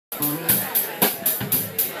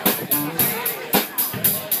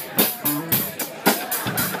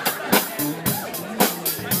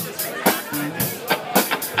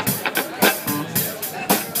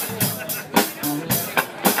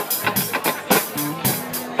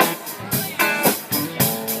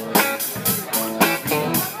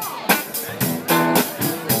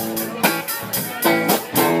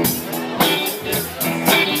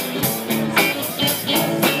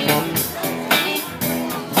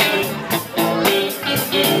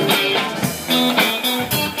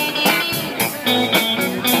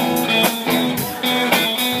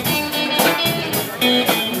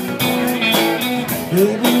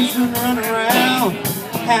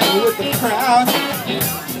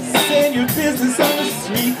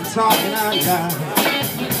street and talking out loud,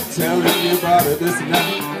 telling you about it this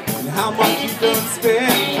night and how much you done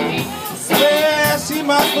spent. Swear she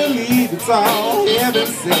must believe it's all heaven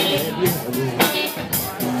said.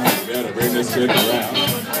 Better bring this chick around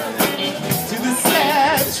to the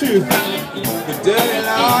sad truth, the dirty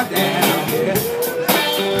law down here.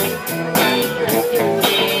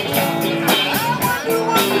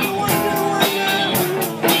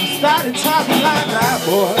 Started talking like that,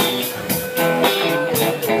 boy.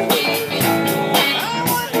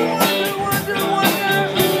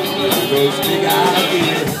 Those big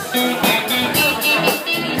ideas.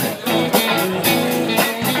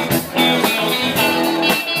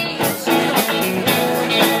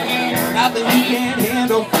 Nothing you can't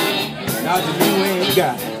handle, nothing you ain't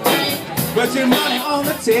got. Put your money on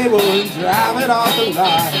the table and drive it off the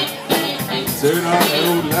lot. Turn on that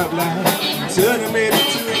old love light, turn them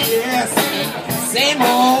into a yes. Same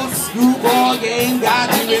old schoolboy game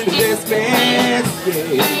got you into this mess.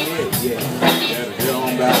 Yeah. Better get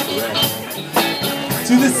on back around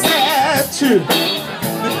to the sad truth,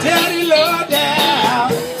 the dirty low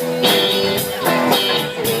down.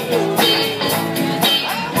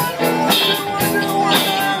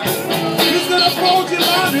 Who's gonna fold your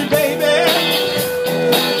laundry, baby?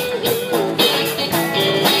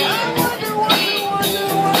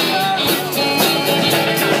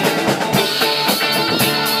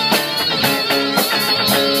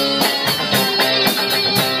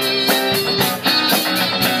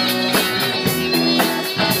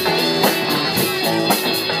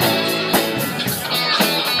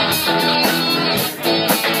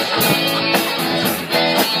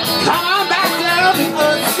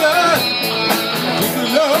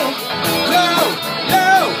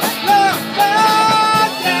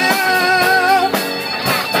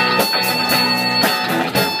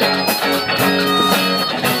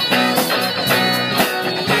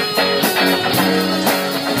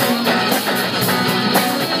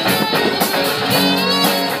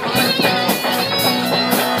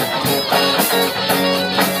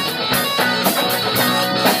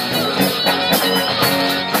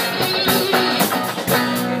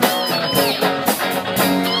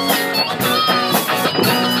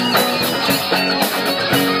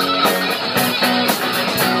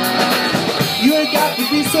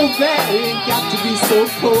 So bad, it ain't got to be so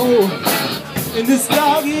cold. In this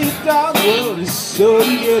dog-eat-dog world, it's sure to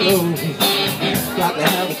get old. Got to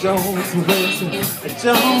have a Jones for this, a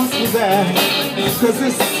Jones for that. Cause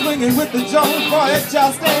this swinging with the Jones, boy, it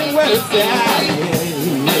just ain't where it's at.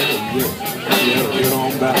 Yeah, get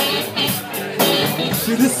on back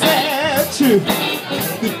to the sad truth,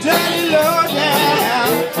 the dirty low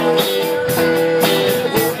down.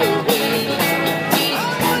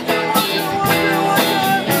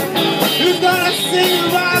 Who's gonna sing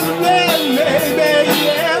about